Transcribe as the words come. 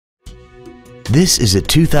This is a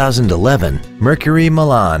 2011 Mercury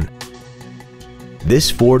Milan. This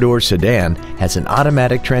four-door sedan has an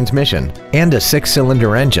automatic transmission and a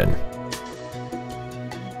 6-cylinder engine.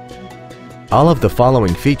 All of the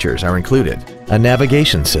following features are included: a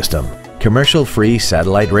navigation system, commercial-free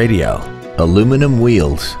satellite radio, aluminum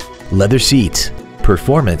wheels, leather seats,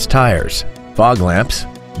 performance tires, fog lamps,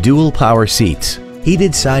 dual power seats,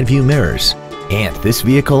 heated side view mirrors, and this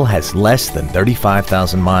vehicle has less than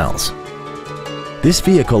 35,000 miles. This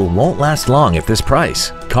vehicle won't last long at this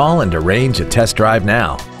price. Call and arrange a test drive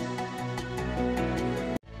now.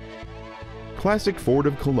 Classic Ford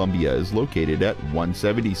of Columbia is located at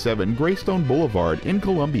 177 Greystone Boulevard in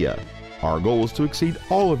Columbia. Our goal is to exceed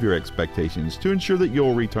all of your expectations to ensure that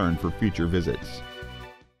you'll return for future visits.